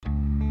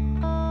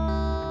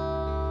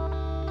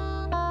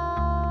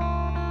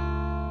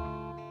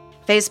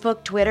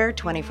Facebook, Twitter,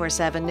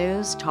 24/7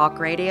 News, talk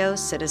radio,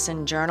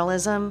 citizen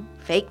journalism,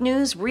 fake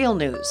news, real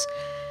news.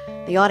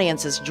 The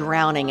audience is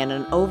drowning in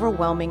an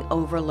overwhelming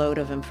overload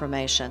of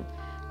information.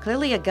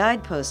 Clearly, a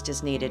guidepost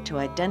is needed to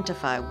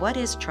identify what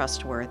is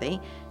trustworthy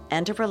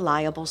and a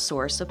reliable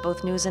source of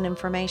both news and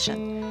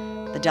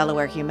information. The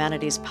Delaware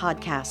Humanities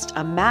podcast,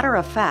 A Matter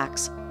of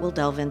Facts, will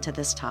delve into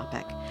this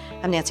topic.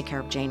 I'm Nancy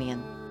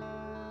Karabjanian.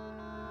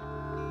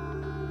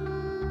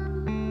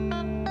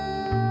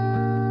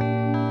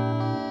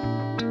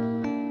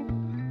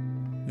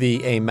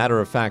 The A Matter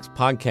of Facts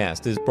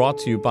podcast is brought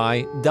to you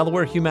by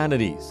Delaware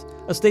Humanities,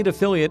 a state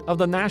affiliate of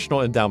the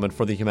National Endowment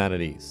for the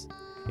Humanities.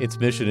 Its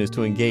mission is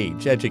to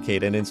engage,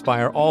 educate, and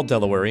inspire all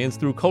Delawareans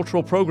through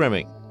cultural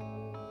programming.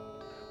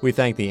 We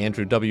thank the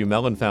Andrew W.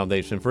 Mellon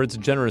Foundation for its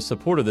generous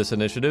support of this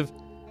initiative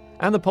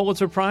and the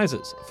Pulitzer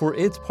Prizes for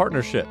its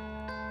partnership.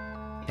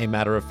 A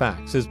Matter of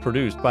Facts is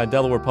produced by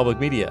Delaware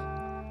Public Media,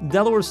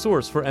 Delaware's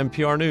source for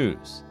NPR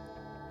News.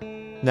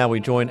 Now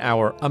we join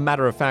our A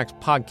Matter of Facts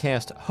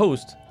podcast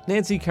host,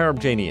 Nancy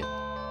Karabjanian.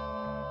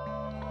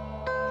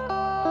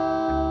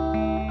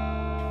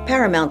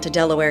 Paramount to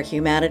Delaware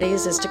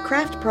Humanities is to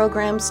craft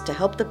programs to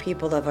help the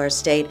people of our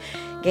state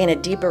gain a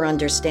deeper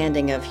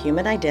understanding of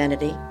human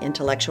identity,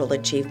 intellectual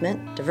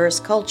achievement, diverse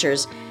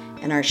cultures,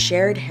 and our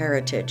shared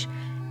heritage,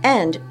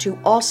 and to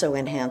also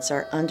enhance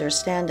our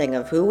understanding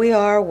of who we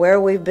are,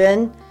 where we've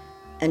been,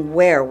 and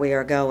where we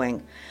are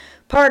going.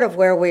 Part of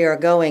where we are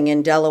going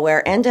in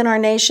Delaware and in our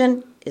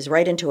nation is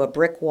right into a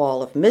brick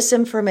wall of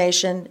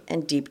misinformation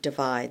and deep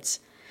divides.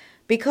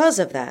 Because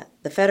of that,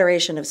 the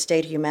Federation of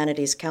State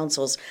Humanities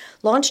Councils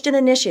launched an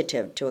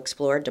initiative to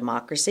explore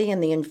democracy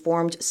and the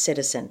informed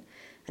citizen,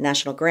 a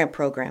national grant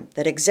program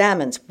that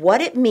examines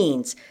what it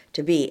means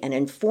to be an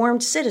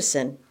informed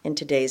citizen in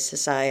today's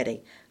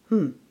society.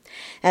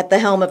 At the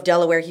helm of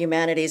Delaware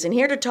Humanities, and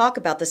here to talk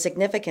about the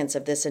significance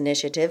of this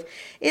initiative,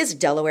 is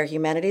Delaware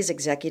Humanities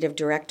Executive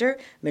Director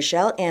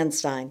Michele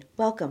Anstine.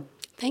 Welcome.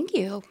 Thank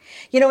you.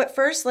 At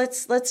first,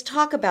 let's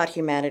talk about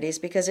humanities,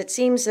 because it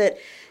seems that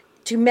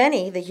to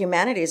many, the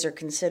humanities are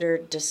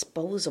considered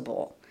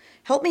disposable.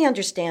 Help me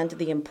understand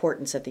the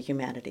importance of the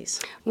humanities.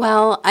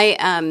 Well,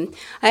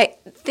 I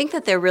think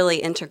that they're really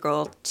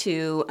integral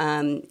to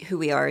who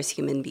we are as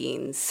human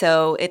beings.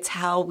 So it's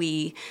how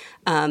we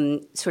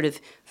sort of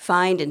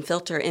find and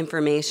filter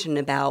information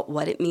about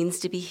what it means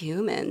to be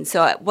human.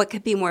 So what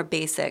could be more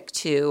basic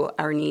to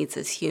our needs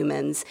as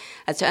humans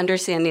as to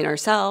understanding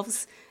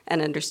ourselves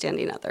and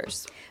understanding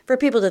others. For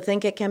people to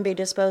think it can be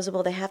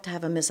disposable, they have to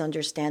have a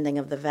misunderstanding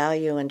of the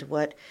value and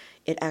what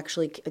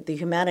the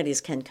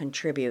humanities can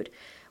contribute.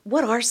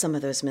 What are some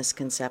of those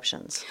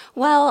misconceptions?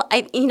 Well,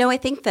 I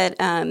think that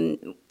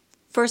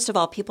first of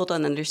all, people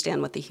don't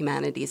understand what the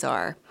humanities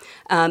are,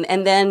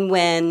 and then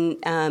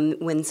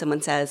when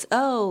someone says,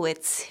 "Oh,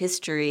 it's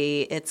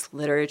history, it's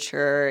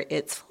literature,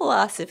 it's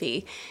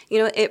philosophy,"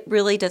 it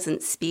really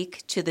doesn't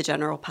speak to the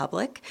general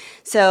public.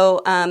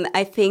 So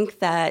I think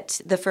that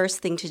the first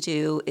thing to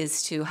do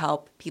is to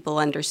help people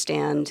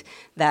understand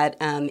that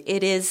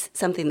it is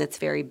something that's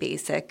very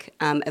basic,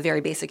 a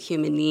very basic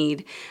human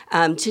need,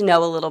 to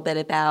know a little bit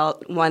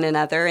about one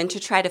another and to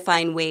try to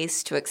find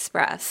ways to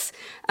express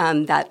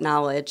that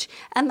knowledge.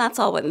 And that's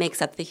all what makes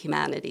up the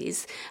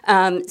humanities.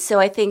 So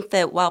I think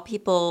that while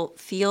people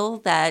feel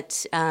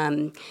that,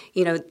 the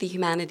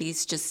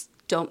humanities just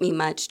don't mean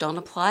much, don't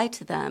apply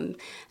to them,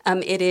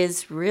 it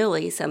is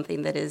really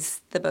something that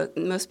is the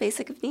most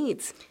basic of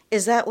needs.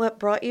 Is that what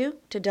brought you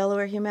to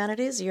Delaware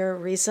Humanities? You're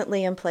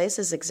recently in place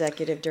as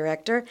executive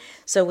director.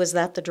 So was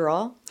that the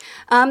draw?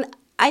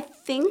 I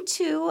think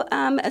to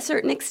a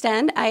certain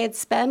extent, I had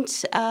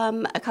spent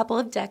a couple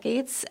of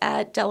decades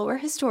at Delaware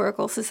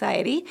Historical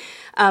Society,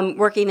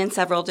 working in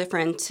several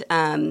different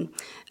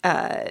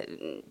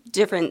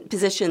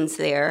positions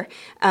there.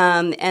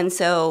 And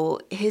so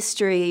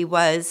history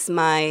was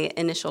my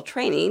initial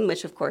training,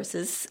 which of course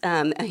is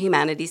a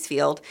humanities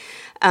field.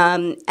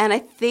 And I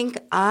think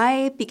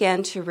I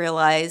began to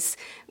realize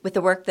with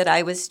the work that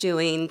I was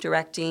doing,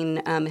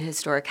 directing a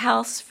historic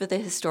house for the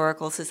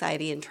Historical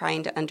Society and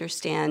trying to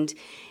understand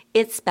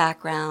its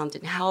background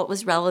and how it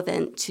was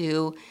relevant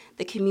to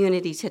the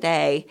community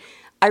today,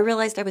 I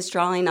realized I was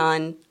drawing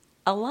on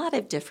a lot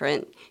of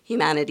different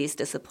humanities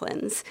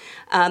disciplines.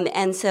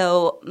 And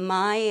so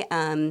my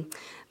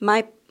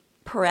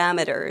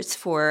parameters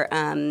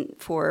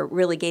for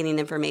really gaining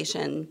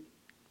information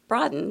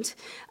broadened,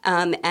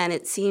 and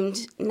it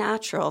seemed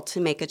natural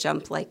to make a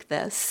jump like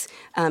this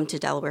to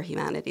Delaware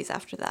Humanities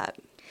after that.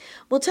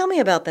 Well, tell me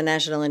about the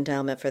National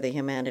Endowment for the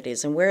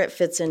Humanities and where it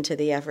fits into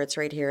the efforts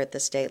right here at the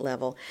state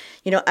level.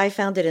 I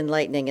found it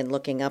enlightening in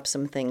looking up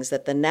some things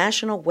that the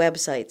national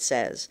website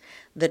says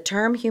the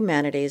term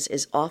humanities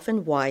is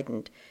often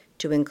widened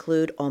to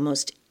include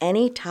almost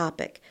any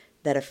topic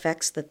that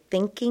affects the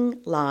thinking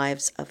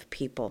lives of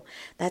people.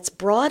 That's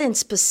broad and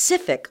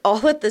specific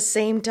all at the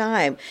same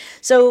time.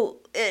 So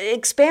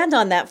expand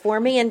on that for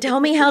me and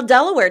tell me how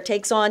Delaware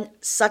takes on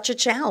such a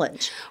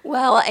challenge.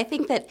 Well, I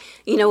think that,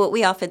 what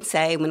we often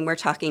say when we're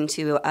talking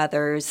to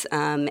others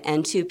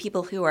and to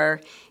people who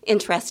are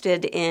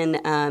interested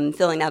in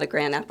filling out a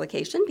grant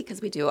application,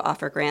 because we do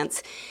offer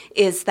grants,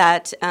 is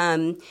that,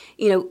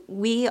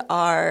 we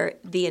are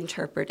the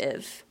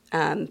interpretive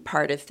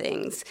part of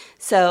things.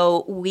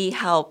 So we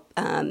help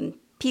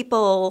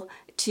people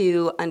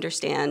to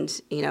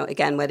understand,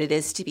 again, what it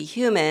is to be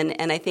human.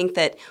 And I think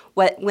that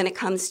when it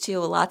comes to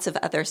lots of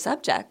other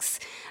subjects,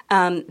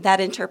 that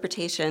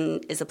interpretation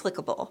is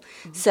applicable.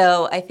 Mm-hmm.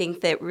 So I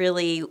think that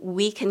really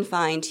we can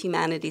find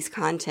humanities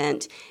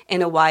content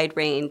in a wide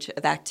range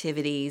of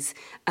activities,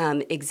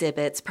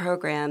 exhibits,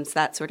 programs,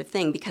 that sort of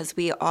thing, because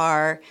we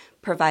are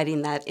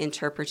providing that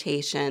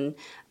interpretation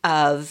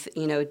of,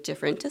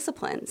 different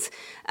disciplines.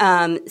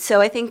 So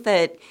I think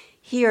that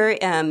here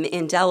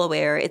in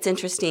Delaware, it's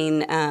interesting.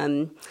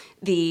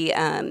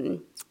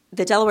 The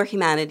Delaware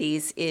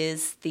Humanities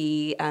is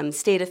the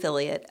state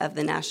affiliate of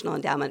the National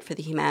Endowment for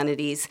the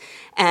Humanities,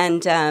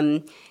 and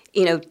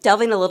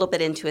delving a little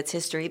bit into its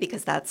history,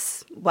 because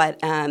that's what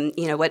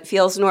what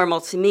feels normal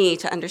to me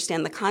to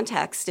understand the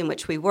context in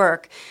which we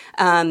work.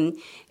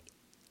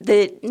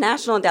 The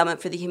National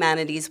Endowment for the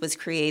Humanities was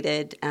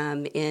created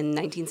in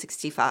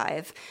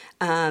 1965,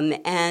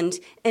 and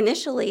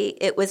initially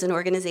it was an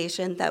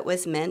organization that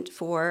was meant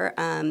for,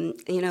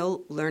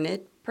 learned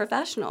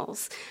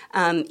professionals,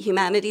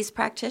 humanities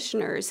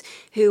practitioners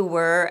who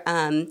were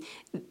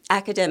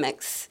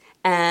academics.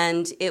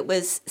 And it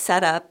was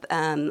set up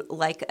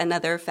like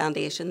another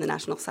foundation, the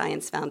National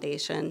Science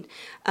Foundation,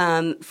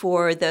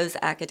 for those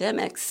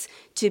academics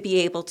to be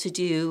able to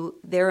do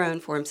their own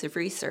forms of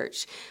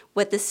research.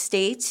 What the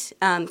state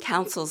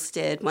councils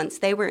did once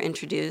they were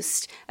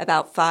introduced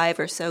about 5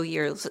 or so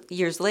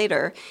years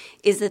later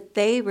is that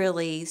they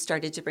really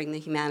started to bring the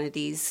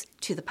humanities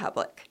to the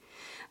public.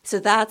 So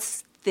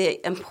that's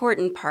the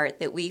important part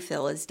that we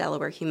feel as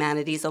Delaware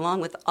Humanities, along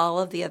with all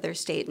of the other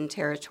state and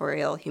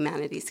territorial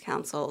humanities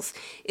councils,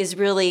 is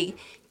really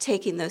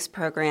taking those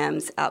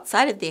programs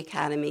outside of the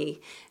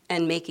academy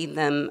and making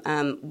them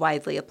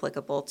widely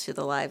applicable to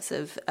the lives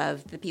of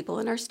the people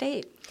in our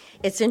state.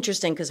 It's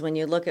interesting because when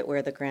you look at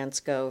where the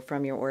grants go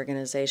from your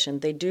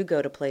organization, they do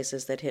go to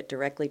places that hit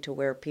directly to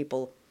where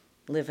people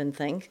live and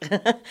think.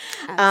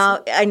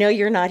 I know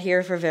you're not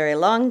here for very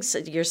long, so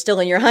you're still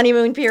in your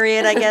honeymoon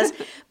period, I guess.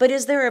 But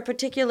is there a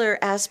particular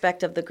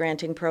aspect of the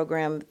granting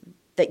program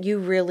that you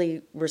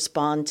really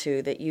respond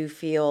to that you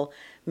feel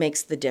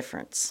makes the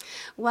difference?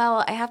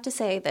 Well, I have to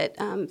say that,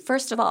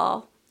 first of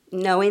all,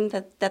 knowing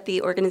that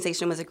the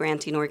organization was a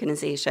granting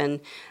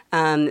organization,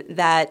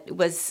 that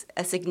was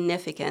a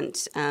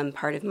significant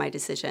part of my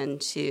decision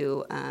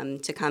to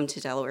come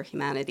to Delaware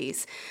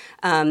Humanities.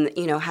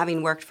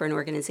 Having worked for an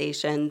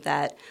organization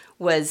that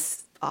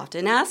was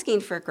often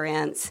asking for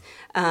grants,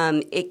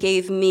 it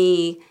gave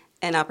me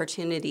an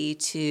opportunity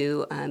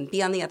to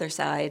be on the other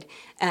side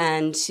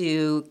and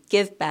to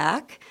give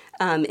back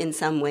in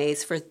some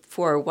ways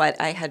for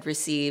what I had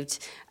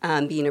received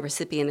being a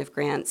recipient of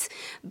grants.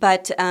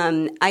 But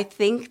I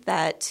think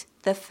that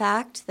the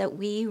fact that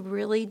we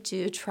really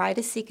do try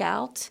to seek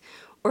out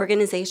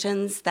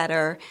organizations that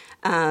are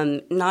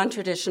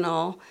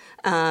non-traditional,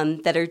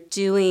 that are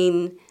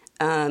doing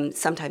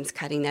sometimes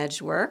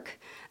cutting-edge work,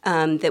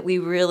 that we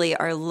really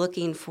are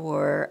looking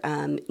for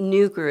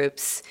new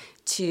groups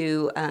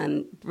to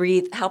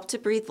help to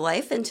breathe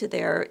life into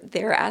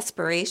their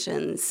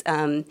aspirations,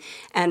 and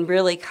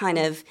really kind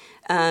of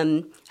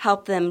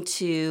help them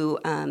to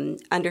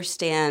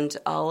understand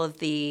all of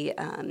the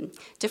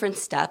different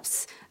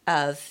steps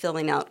of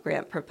filling out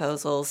grant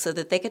proposals so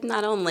that they could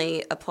not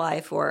only apply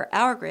for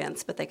our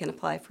grants, but they can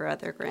apply for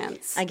other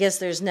grants. I guess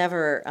there's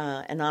never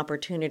an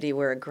opportunity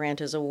where a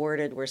grant is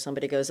awarded where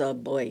somebody goes, oh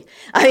boy.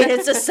 I mean,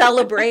 it's a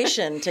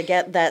celebration to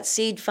get that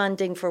seed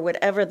funding for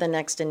whatever the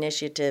next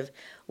initiative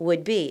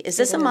would be. Is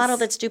this a model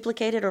that's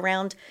duplicated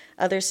around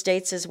other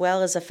states as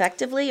well as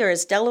effectively, or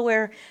is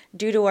Delaware,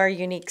 due to our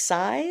unique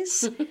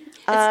size,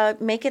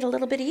 make it a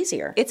little bit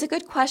easier? It's a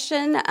good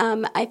question.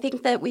 I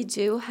think that we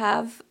do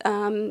have,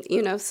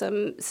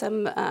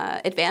 some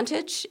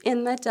advantage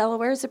in that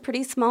Delaware is a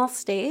pretty small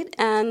state,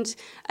 and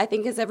I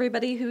think as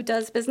everybody who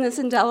does business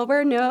in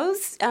Delaware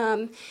knows,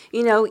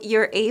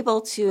 you're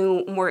able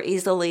to more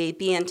easily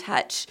be in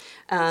touch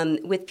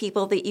with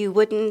people that you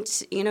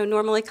wouldn't,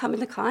 normally come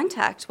into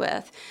contact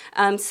with.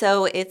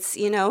 So it's,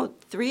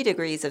 3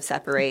 degrees of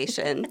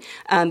separation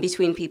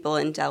between people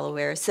in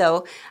Delaware.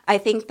 So I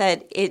think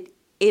that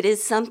it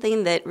is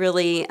something that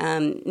really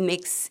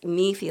makes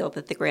me feel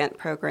that the grant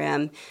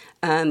program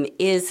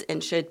is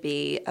and should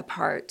be a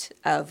part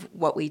of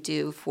what we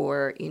do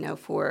for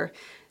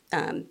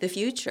the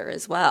future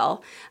as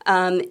well.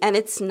 And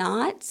it's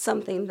not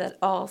something that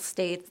all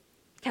state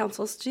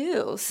councils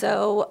do.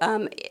 So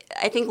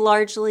I think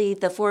largely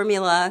the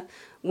formula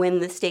when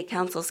the state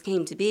councils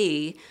came to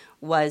be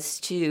was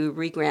to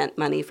re-grant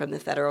money from the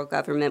federal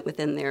government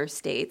within their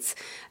states.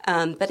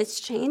 But it's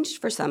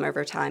changed for some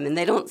over time, and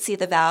they don't see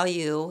the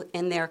value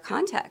in their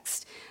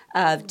context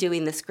of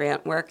doing this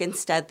grant work.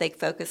 Instead, they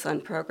focus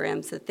on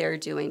programs that they're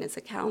doing as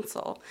a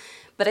council.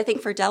 But I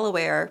think for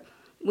Delaware,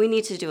 we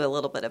need to do a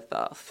little bit of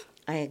both.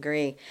 I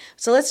agree.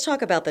 So let's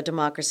talk about the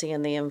Democracy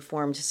and the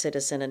Informed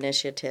Citizen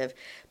Initiative,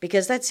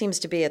 because that seems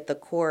to be at the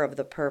core of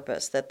the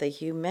purpose, that the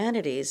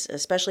humanities,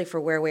 especially for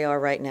where we are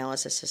right now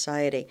as a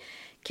society,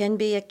 can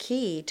be a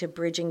key to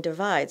bridging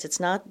divides. It's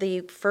not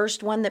the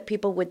first one that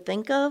people would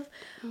think of,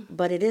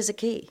 but it is a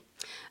key.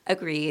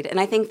 Agreed. And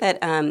I think that,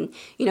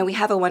 we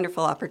have a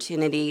wonderful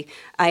opportunity.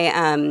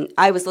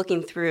 I was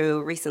looking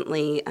through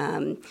recently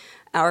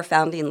our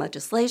founding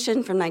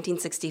legislation from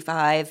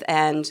 1965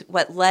 and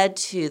what led up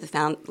to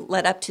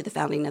the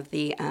founding of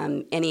the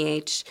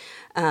NEH,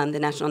 the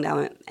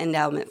National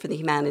Endowment for the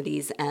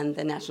Humanities, and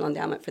the National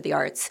Endowment for the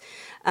Arts,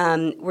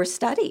 were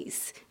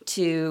studies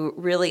to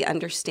really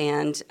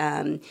understand,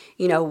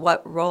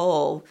 what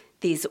role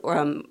these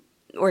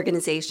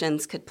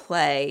organizations could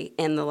play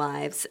in the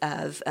lives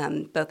of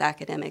both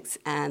academics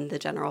and the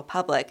general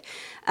public.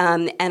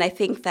 And I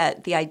think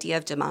that the idea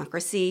of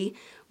democracy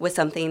was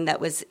something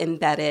that was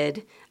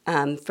embedded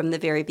from the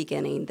very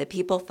beginning, that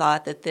people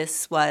thought that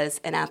this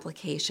was an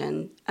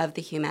application of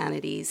the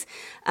humanities,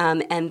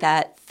 and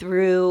that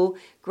through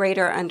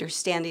greater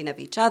understanding of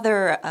each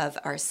other, of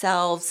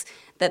ourselves,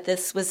 that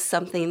this was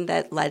something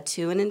that led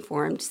to an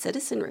informed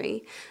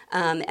citizenry,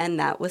 and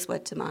that was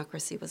what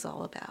democracy was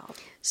all about.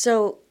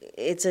 So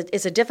it's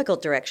a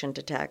difficult direction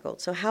to tackle.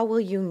 So how will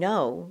you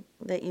know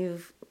that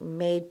you've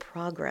made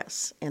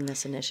progress in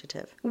this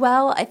initiative?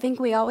 Well, I think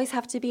we always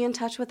have to be in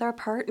touch with our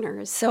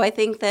partners. So I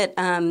think that,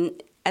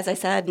 as I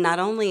said, not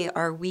only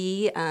are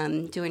we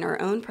doing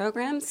our own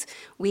programs,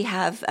 we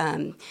have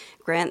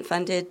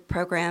grant-funded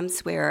programs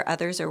where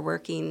others are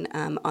working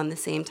on the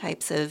same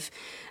types of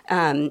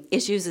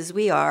issues as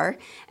we are.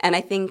 And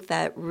I think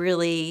that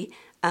really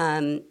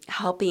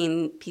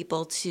helping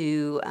people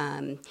to,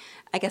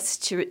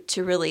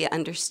 to really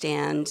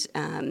understand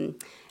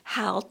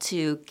how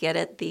to get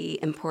at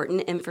the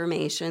important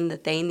information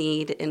that they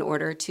need in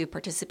order to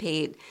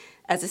participate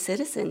as a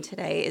citizen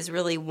today is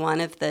really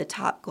one of the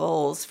top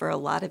goals for a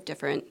lot of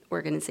different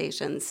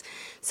organizations.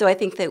 So I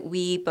think that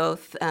we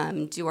both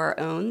do our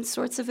own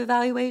sorts of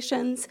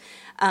evaluations,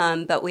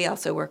 but we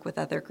also work with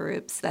other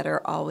groups that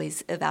are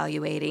always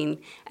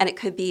evaluating, and it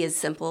could be as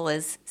simple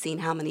as seeing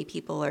how many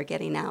people are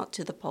getting out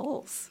to the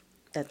polls.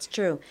 That's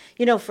true.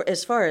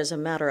 As far as a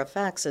matter of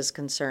facts is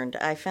concerned,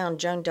 I found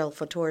Joan Del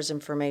Fautor's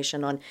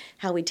information on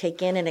how we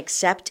take in and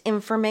accept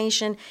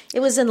information. It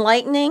was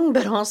enlightening,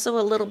 but also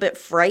a little bit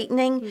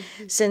frightening,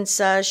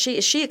 since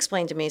she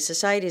explained to me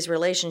society's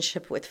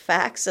relationship with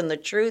facts and the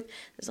truth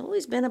has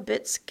always been a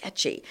bit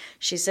sketchy.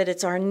 She said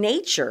it's our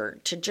nature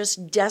to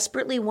just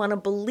desperately want to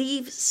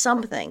believe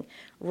something,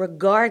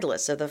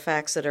 regardless of the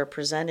facts that are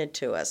presented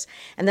to us.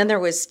 And then there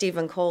was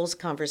Stephen Cole's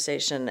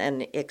conversation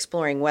and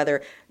exploring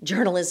whether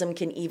journalism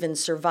can even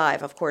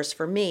survive. Of course,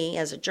 for me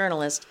as a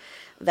journalist,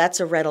 that's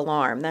a red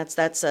alarm. That's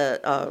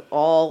a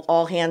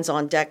all hands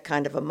on deck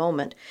kind of a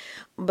moment.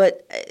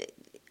 But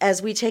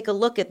as we take a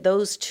look at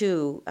those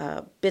two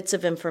bits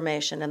of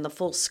information and the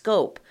full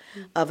scope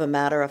of a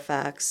matter of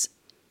facts,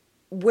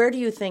 where do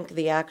you think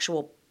the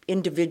actual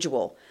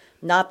individual,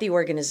 not the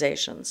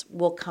organizations,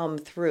 will come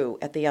through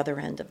at the other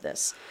end of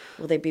this?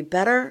 Will they be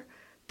better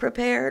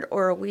prepared,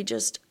 or are we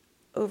just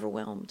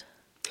overwhelmed?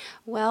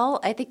 Well,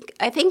 I think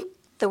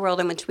the world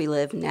in which we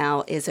live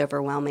now is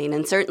overwhelming,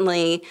 and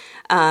certainly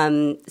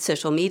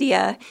social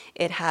media,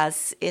 it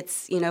has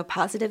its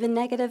positive and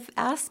negative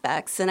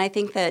aspects, and I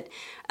think that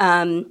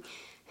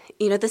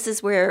this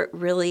is where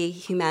really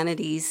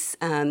humanities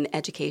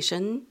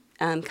education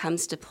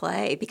comes to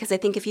play, because I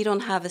think if you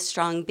don't have a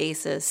strong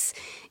basis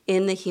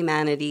in the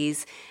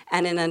humanities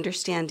and an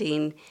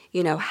understanding,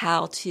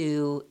 how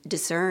to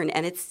discern,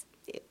 and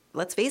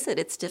let's face it,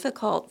 it's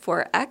difficult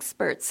for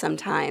experts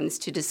sometimes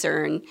to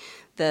discern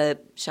the,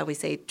 shall we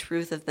say,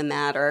 truth of the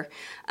matter,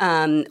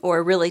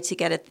 or really to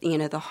get at,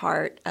 the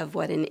heart of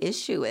what an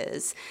issue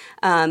is,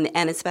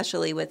 and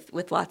especially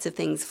with lots of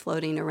things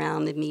floating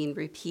around and being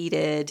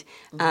repeated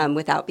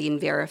without being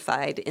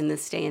verified in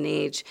this day and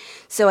age.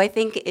 So I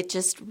think it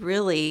just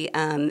really,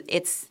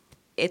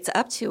 it's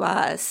up to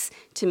us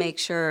to make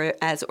sure,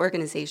 as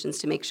organizations,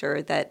 to make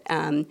sure that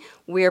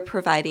we're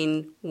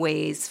providing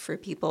ways for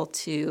people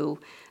to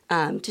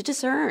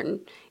discern,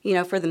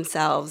 for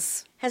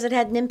themselves. Has it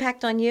had an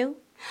impact on you?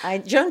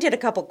 Joan did a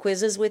couple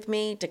quizzes with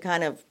me to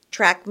kind of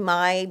track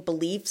my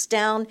beliefs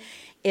down.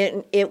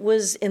 It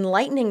was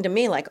enlightening to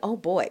me, like, oh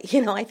boy,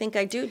 I think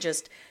I do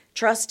just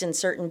trust in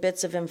certain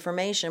bits of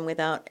information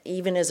without,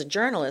 even as a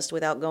journalist,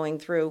 without going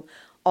through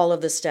all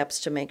of the steps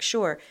to make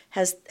sure.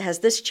 Has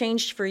this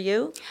changed for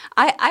you?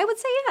 I would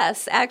say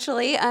yes,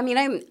 actually. I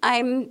mean,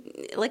 I'm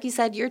like you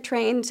said, you're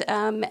trained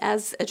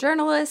as a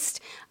journalist.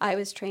 I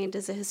was trained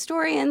as a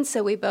historian,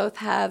 so we both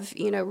have,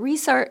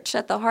 research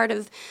at the heart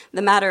of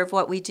the matter of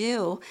what we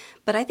do.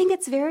 But I think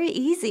it's very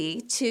easy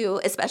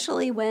to,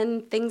 especially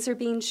when things are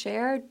being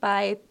shared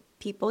by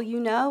people you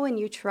know and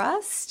you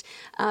trust,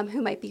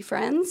 who might be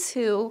friends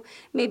who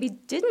maybe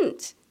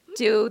didn't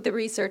do the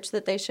research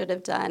that they should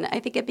have done. I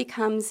think it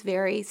becomes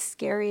very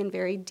scary and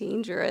very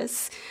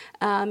dangerous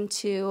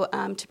to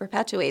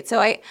perpetuate. So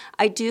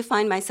I do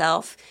find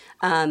myself,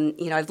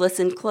 I've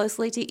listened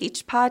closely to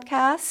each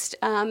podcast,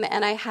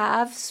 and I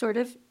have sort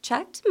of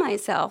checked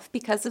myself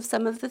because of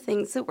some of the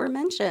things that were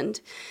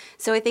mentioned.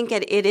 So I think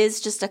it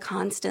is just a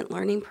constant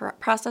learning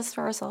process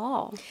for us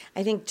all.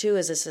 I think, too,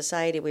 as a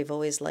society, we've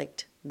always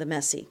liked the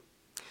messy.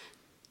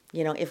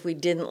 If we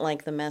didn't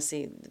like the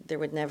messy, there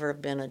would never have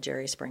been a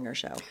Jerry Springer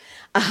show.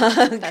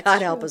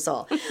 God help us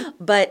all.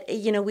 But,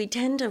 we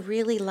tend to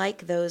really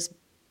like those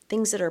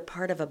things that are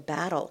part of a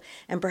battle.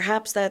 And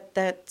perhaps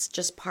that's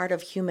just part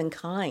of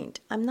humankind.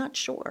 I'm not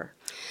sure.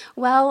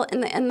 Well,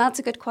 and that's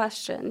a good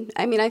question.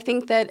 I mean, I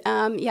think that,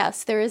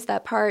 yes, there is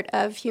that part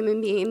of human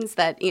beings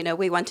that,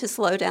 we want to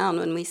slow down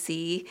when we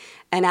see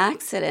an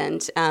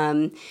accident.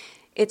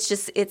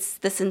 It's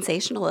the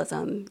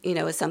sensationalism,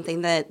 is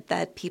something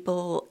that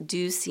people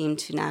do seem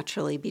to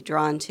naturally be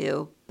drawn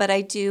to. But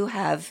I do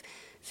have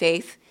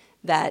faith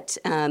that,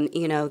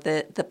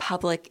 the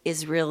public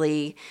is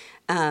really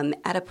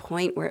at a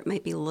point where it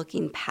might be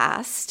looking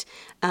past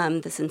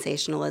the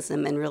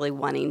sensationalism and really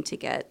wanting to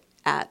get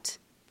at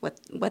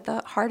what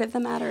the heart of the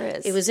matter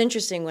is. It was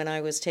interesting when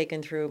I was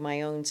taken through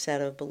my own set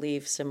of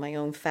beliefs and my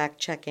own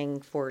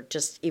fact-checking for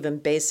just even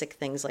basic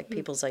things like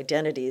people's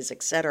identities,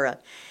 et cetera.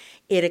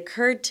 It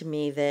occurred to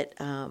me that,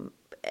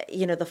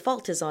 the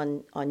fault is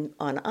on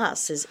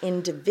us as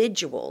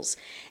individuals.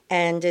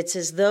 And it's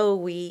as though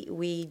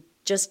we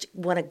just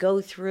want to go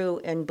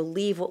through and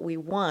believe what we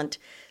want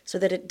so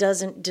that it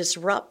doesn't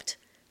disrupt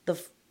the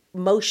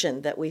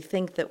motion that we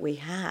think that we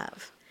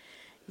have.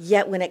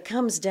 Yet when it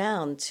comes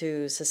down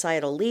to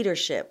societal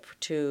leadership,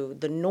 to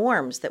the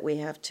norms that we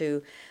have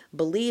to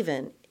believe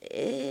in,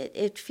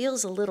 it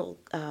feels a little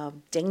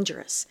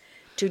dangerous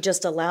to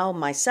just allow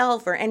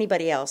myself or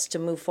anybody else to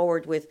move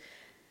forward with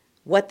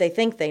what they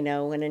think they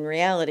know, when in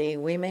reality,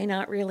 we may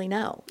not really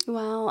know.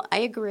 Well, I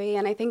agree.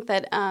 And I think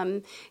that,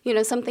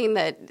 something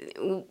that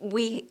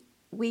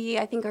we,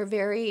 I think, are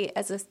very,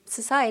 as a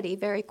society,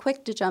 very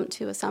quick to jump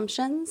to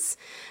assumptions,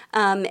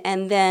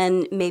 and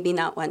then maybe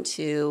not want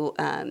to,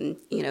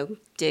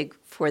 dig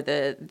for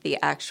the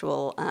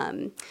actual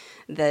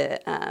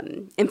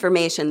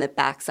information that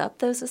backs up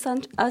those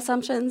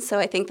assumptions. So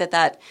I think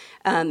that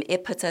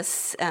it puts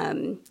us,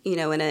 in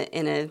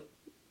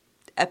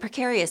a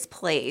precarious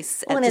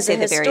place. Well, and as a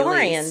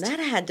historian, that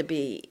had to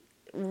be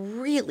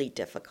really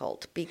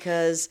difficult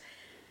because,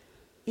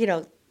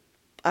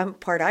 I'm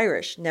part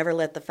Irish, never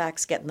let the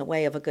facts get in the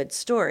way of a good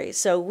story.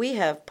 So we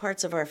have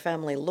parts of our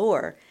family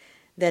lore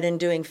that in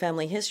doing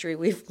family history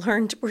we've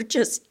learned were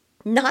just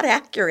not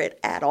accurate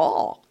at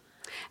all.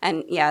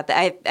 And yeah,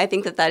 I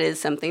think that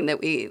is something that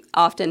we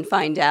often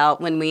find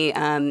out when we,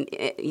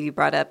 you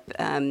brought up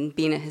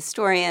being a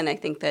historian. I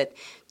think that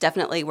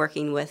definitely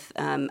working with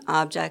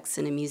objects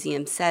in a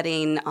museum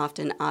setting,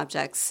 often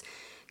objects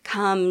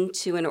come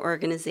to an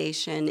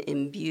organization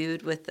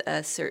imbued with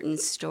a certain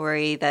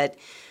story that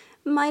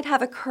might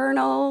have a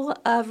kernel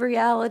of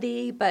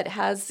reality, but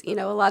has,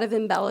 a lot of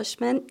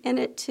embellishment in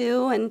it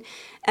too.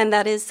 And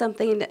that is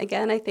something,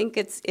 again, I think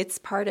it's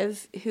part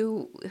of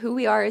who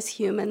we are as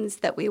humans,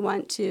 that we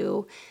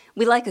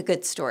like a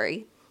good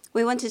story.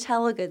 We want to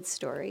tell a good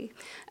story.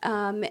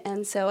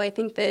 And so I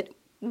think that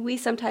we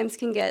sometimes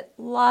can get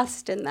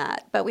lost in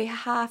that, but we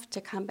have to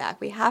come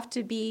back. We have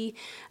to be,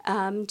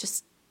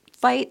 just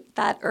fight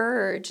that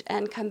urge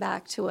and come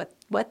back to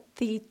what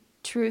the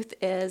truth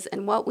is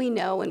and what we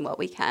know and what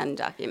we can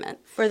document.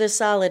 For the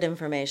solid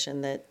information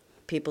that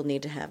people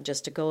need to have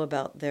just to go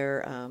about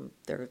their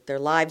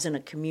lives in a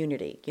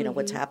community,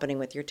 what's happening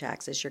with your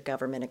taxes, your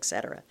government, et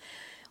cetera.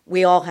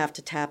 We all have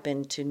to tap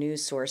into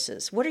news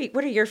sources. What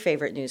are your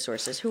favorite news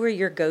sources? Who are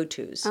your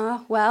go-tos?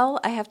 Well,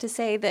 I have to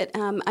say that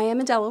I am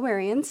a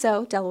Delawarean,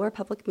 so Delaware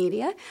Public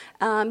Media,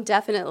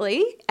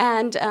 definitely.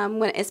 And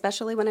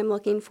especially when I'm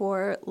looking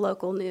for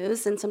local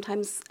news, and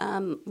sometimes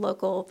the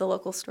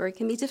local story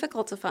can be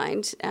difficult to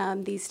find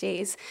these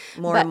days.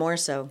 More and more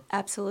so.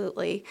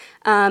 Absolutely.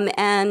 And,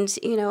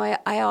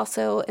 I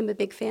also am a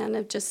big fan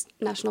of just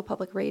National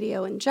Public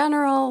Radio in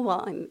general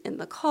while I'm in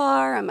the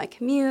car, on my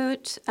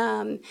commute,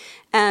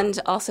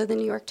 and also the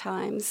New York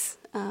Times.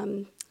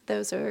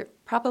 Those are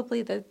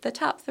probably the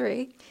top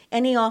three.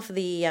 Any off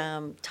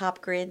the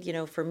top grid?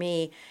 For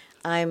me,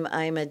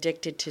 I'm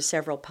addicted to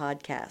several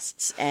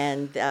podcasts,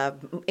 and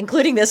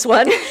including this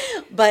one.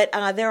 But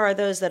there are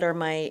those that are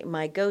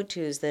my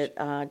go-tos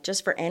that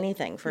just for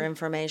anything, for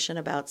information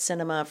about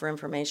cinema, for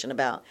information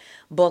about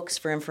books,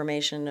 for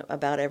information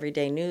about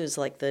everyday news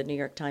like the New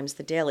York Times,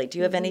 The Daily. Do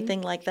you have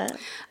anything like that?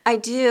 I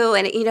do,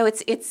 and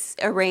it's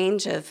a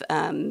range of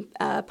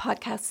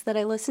podcasts that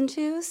I listen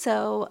to.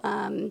 So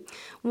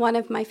one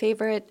of my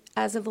favorite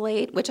as of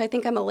late, which I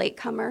think I'm a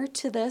latecomer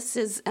to this,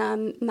 is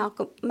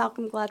Malcolm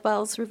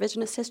Gladwell's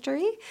Revisionist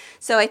History.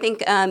 So I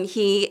think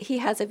he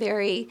has a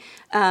very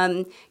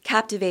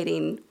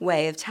captivating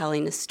way of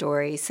telling a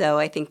story. So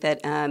I think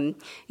that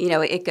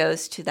it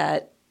goes to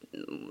that,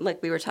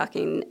 like we were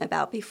talking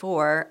about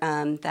before,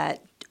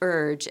 that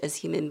urge as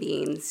human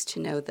beings to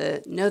know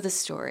the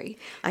story.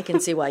 I can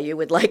see why you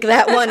would like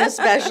that one,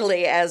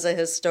 especially as a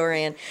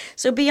historian.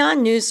 So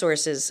beyond news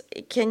sources,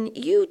 can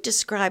you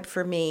describe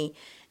for me,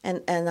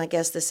 and I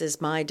guess this is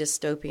my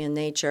dystopian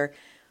nature,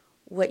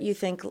 what you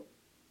think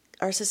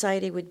our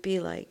society would be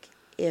like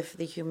if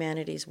the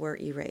humanities were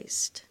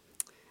erased?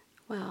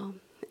 Well,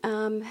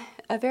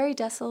 a very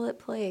desolate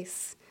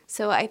place.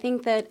 So I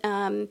think that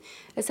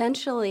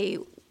essentially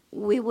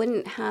we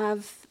wouldn't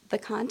have the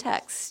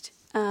context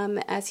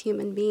as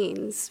human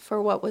beings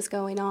for what was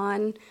going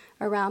on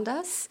around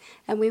us,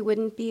 and we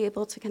wouldn't be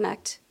able to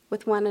connect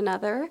with one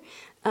another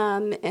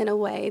in a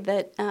way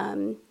that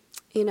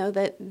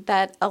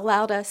that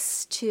allowed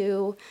us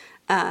to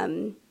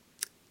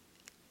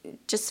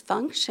just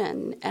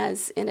function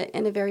as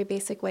in a very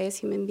basic way as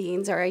human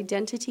beings. Our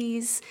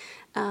identities,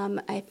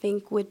 I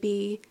think, would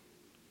be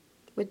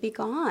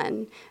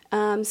gone.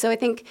 So I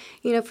think,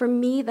 for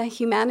me, the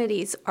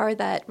humanities are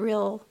that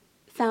real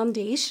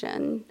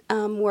foundation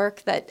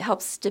work that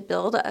helps to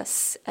build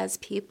us as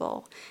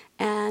people.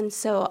 And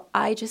so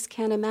I just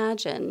can't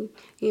imagine,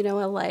 a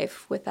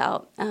life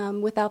without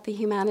the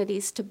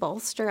humanities to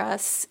bolster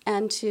us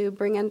and to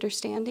bring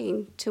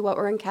understanding to what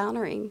we're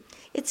encountering.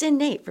 It's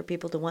innate for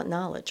people to want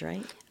knowledge,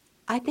 right?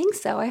 I think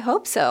so. I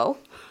hope so.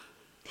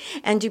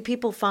 And do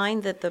people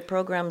find that the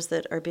programs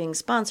that are being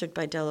sponsored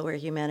by Delaware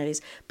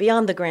Humanities,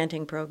 beyond the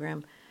granting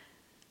program,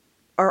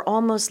 are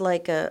almost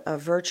like a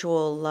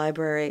virtual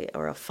library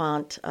or a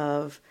font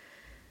of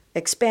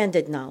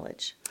expanded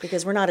knowledge?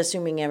 Because we're not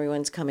assuming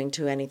everyone's coming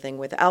to anything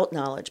without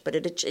knowledge, but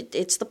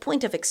it's the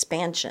point of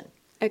expansion.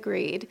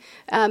 Agreed.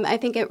 I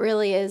think it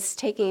really is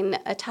taking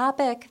a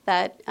topic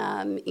that,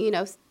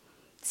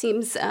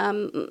 seems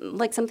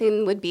like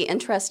something would be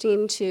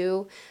interesting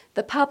to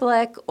the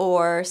public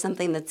or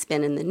something that's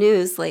been in the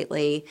news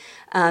lately,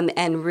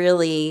 and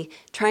really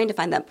trying to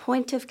find that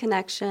point of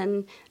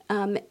connection.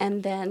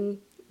 And then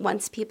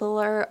once people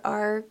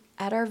are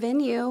at our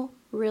venue,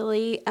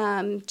 really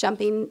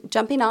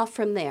jumping off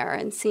from there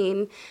and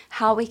seeing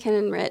how we can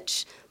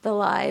enrich the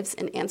lives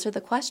and answer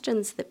the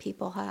questions that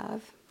people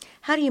have.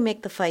 How do you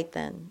make the fight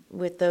then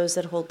with those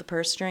that hold the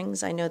purse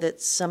strings? I know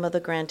that some of the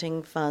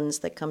granting funds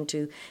that come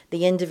to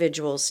the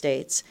individual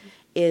states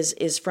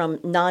is from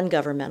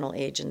non-governmental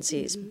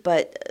agencies,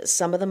 but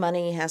some of the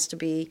money has to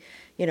be,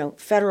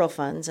 federal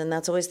funds, and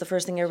that's always the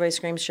first thing everybody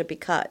screams should be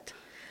cut.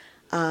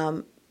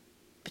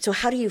 So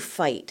how do you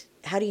fight?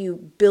 How do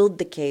you build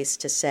the case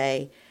to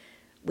say,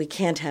 we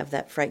can't have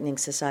that frightening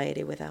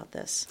society without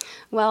this?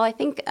 Well, I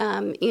think,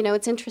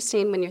 it's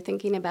interesting when you're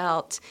thinking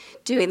about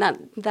doing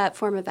that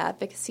form of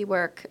advocacy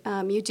work.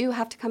 You do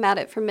have to come at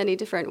it from many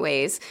different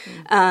ways.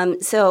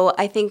 So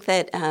I think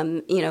that,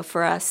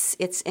 for us,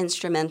 it's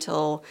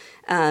instrumental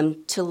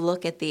to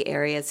look at the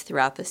areas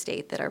throughout the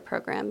state that our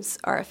programs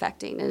are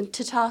affecting and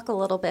to talk a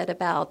little bit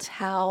about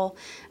how,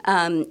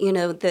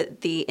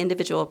 the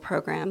individual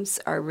programs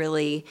are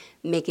really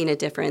making a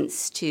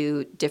difference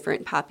to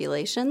different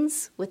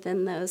populations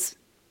within those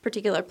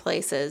particular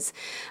places.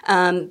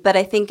 But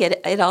I think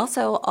it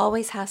also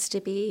always has to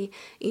be,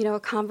 a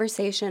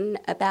conversation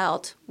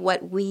about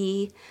what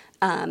we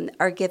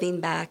are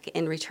giving back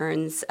in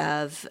returns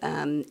of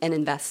an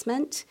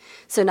investment.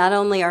 So not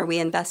only are we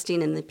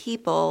investing in the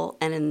people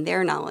and in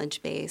their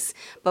knowledge base,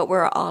 but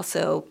we're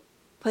also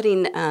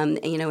putting an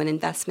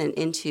investment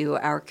into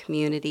our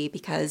community,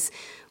 because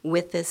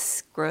with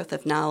this growth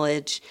of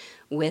knowledge,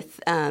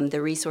 with the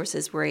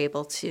resources we're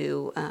able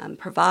to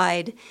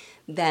provide,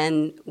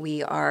 then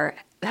we are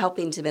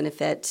helping to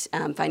benefit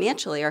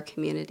financially our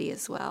community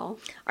as well.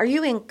 Are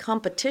you in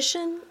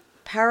competition,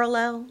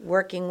 parallel,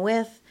 working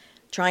with,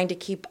 trying to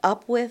keep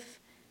up with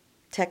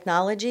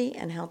technology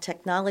and how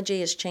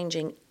technology is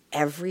changing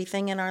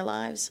everything in our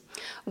lives?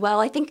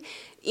 Well, I think,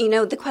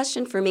 the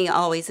question for me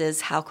always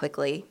is how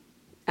quickly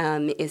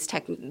is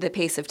the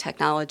pace of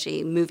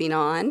technology moving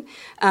on.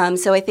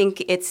 So I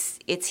think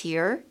it's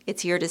here.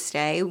 It's here to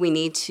stay. We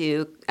need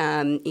to,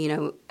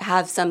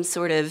 have some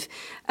sort of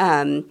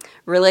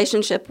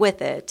relationship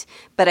with it.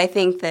 But I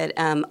think that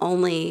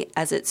only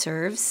as it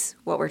serves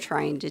what we're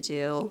trying to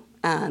do.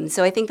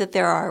 So I think that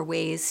there are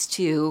ways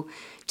to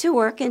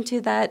work into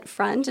that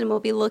front, and we'll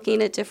be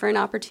looking at different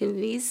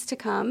opportunities to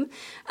come,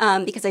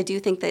 because I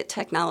do think that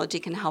technology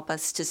can help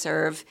us to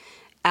serve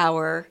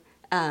our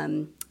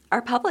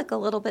public a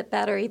little bit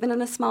better, even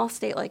in a small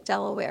state like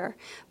Delaware.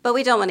 But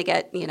we don't want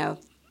to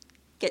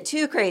get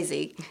too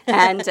crazy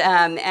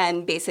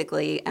and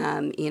basically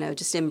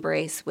just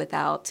embrace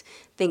without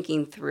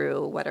thinking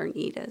through what our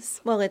need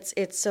is. Well,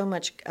 it's so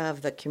much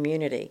of the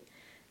community,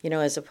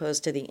 as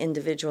opposed to the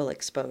individual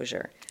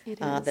exposure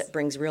that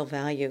brings real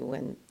value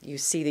when you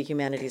see the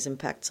humanities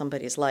impact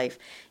somebody's life.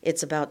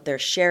 It's about their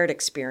shared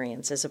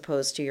experience as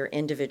opposed to your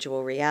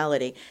individual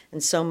reality.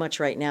 And so much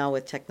right now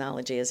with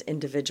technology is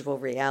individual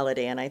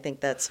reality. And I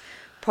think that's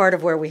part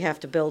of where we have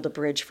to build a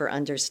bridge for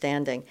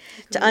understanding.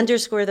 To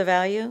underscore the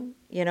value,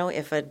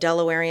 if a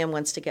Delawarean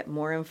wants to get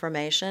more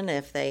information,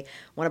 if they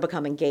want to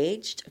become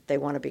engaged, if they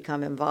want to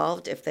become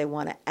involved, if they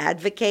want to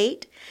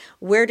advocate,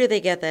 where do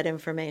they get that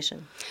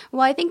information?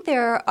 Well, I think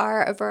there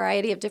are a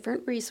variety of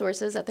different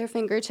resources at their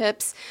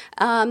fingertips.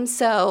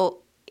 So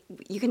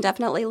you can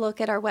definitely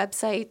look at our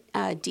website,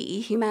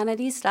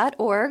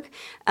 dehumanities.org.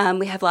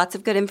 We have lots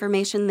of good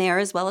information there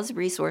as well as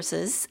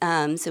resources.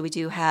 So we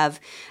do have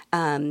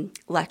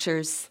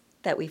lectures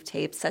that we've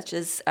taped, such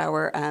as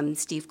our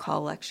Steve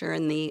Call lecture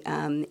in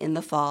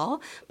the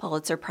fall,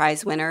 Pulitzer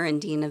Prize winner and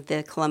dean of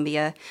the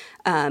Columbia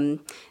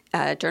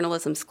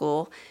Journalism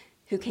School,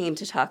 who came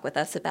to talk with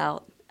us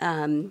about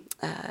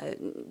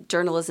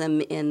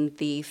journalism in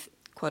the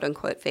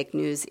quote-unquote fake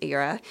news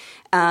era.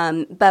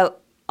 But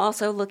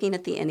also looking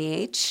at the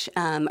NEH,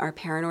 our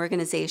parent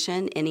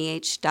organization,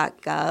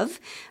 NEH.gov,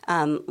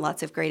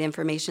 lots of great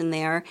information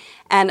there.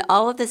 And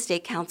all of the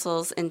state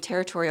councils and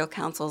territorial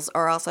councils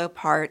are also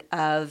part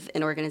of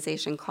an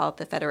organization called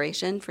the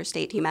Federation for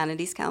State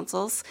Humanities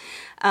Councils.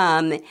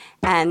 And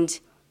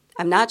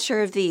I'm not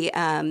sure of the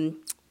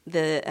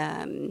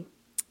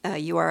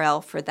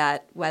URL for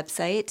that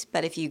website,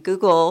 but if you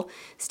Google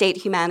State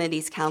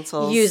Humanities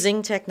Councils...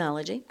 Using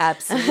technology.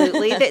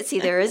 Absolutely. See,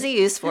 there is a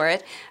use for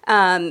it,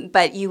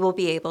 but you will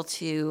be able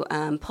to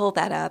pull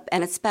that up,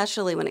 and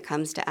especially when it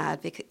comes to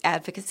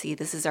advocacy,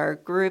 this is our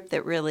group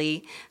that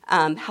really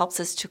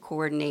helps us to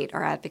coordinate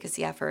our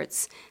advocacy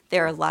efforts.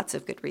 There are lots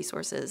of good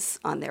resources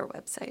on their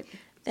website.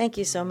 Thank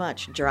you so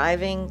much.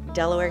 Driving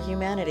Delaware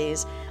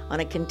Humanities on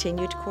a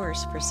continued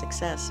course for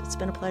success. It's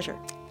been a pleasure.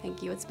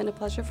 Thank you. It's been a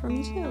pleasure for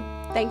me, too.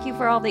 Thank you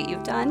for all that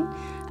you've done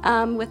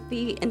with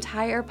the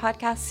entire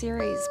podcast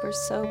series. We're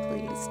so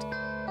pleased.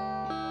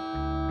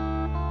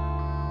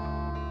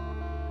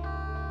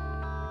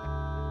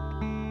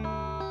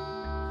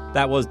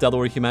 That was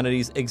Delaware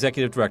Humanities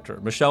Executive Director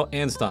Michele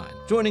Anstine,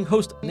 joining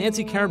host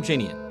Nancy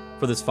Karabjanian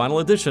for this final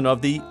edition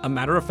of the A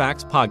Matter of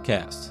Facts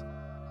podcast.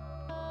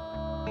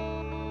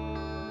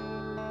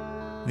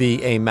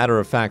 The A Matter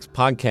of Facts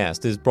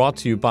podcast is brought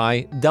to you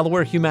by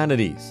Delaware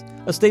Humanities,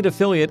 a state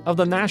affiliate of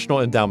the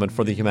National Endowment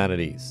for the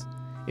Humanities.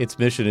 Its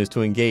mission is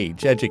to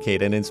engage,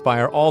 educate, and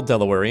inspire all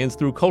Delawareans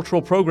through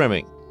cultural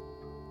programming.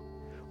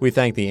 We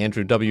thank the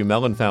Andrew W.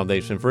 Mellon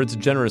Foundation for its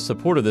generous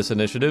support of this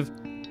initiative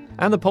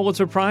and the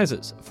Pulitzer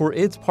Prizes for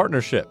its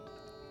partnership.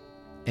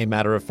 A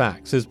Matter of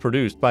Facts is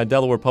produced by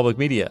Delaware Public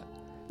Media,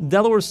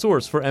 Delaware's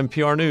source for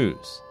NPR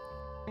News.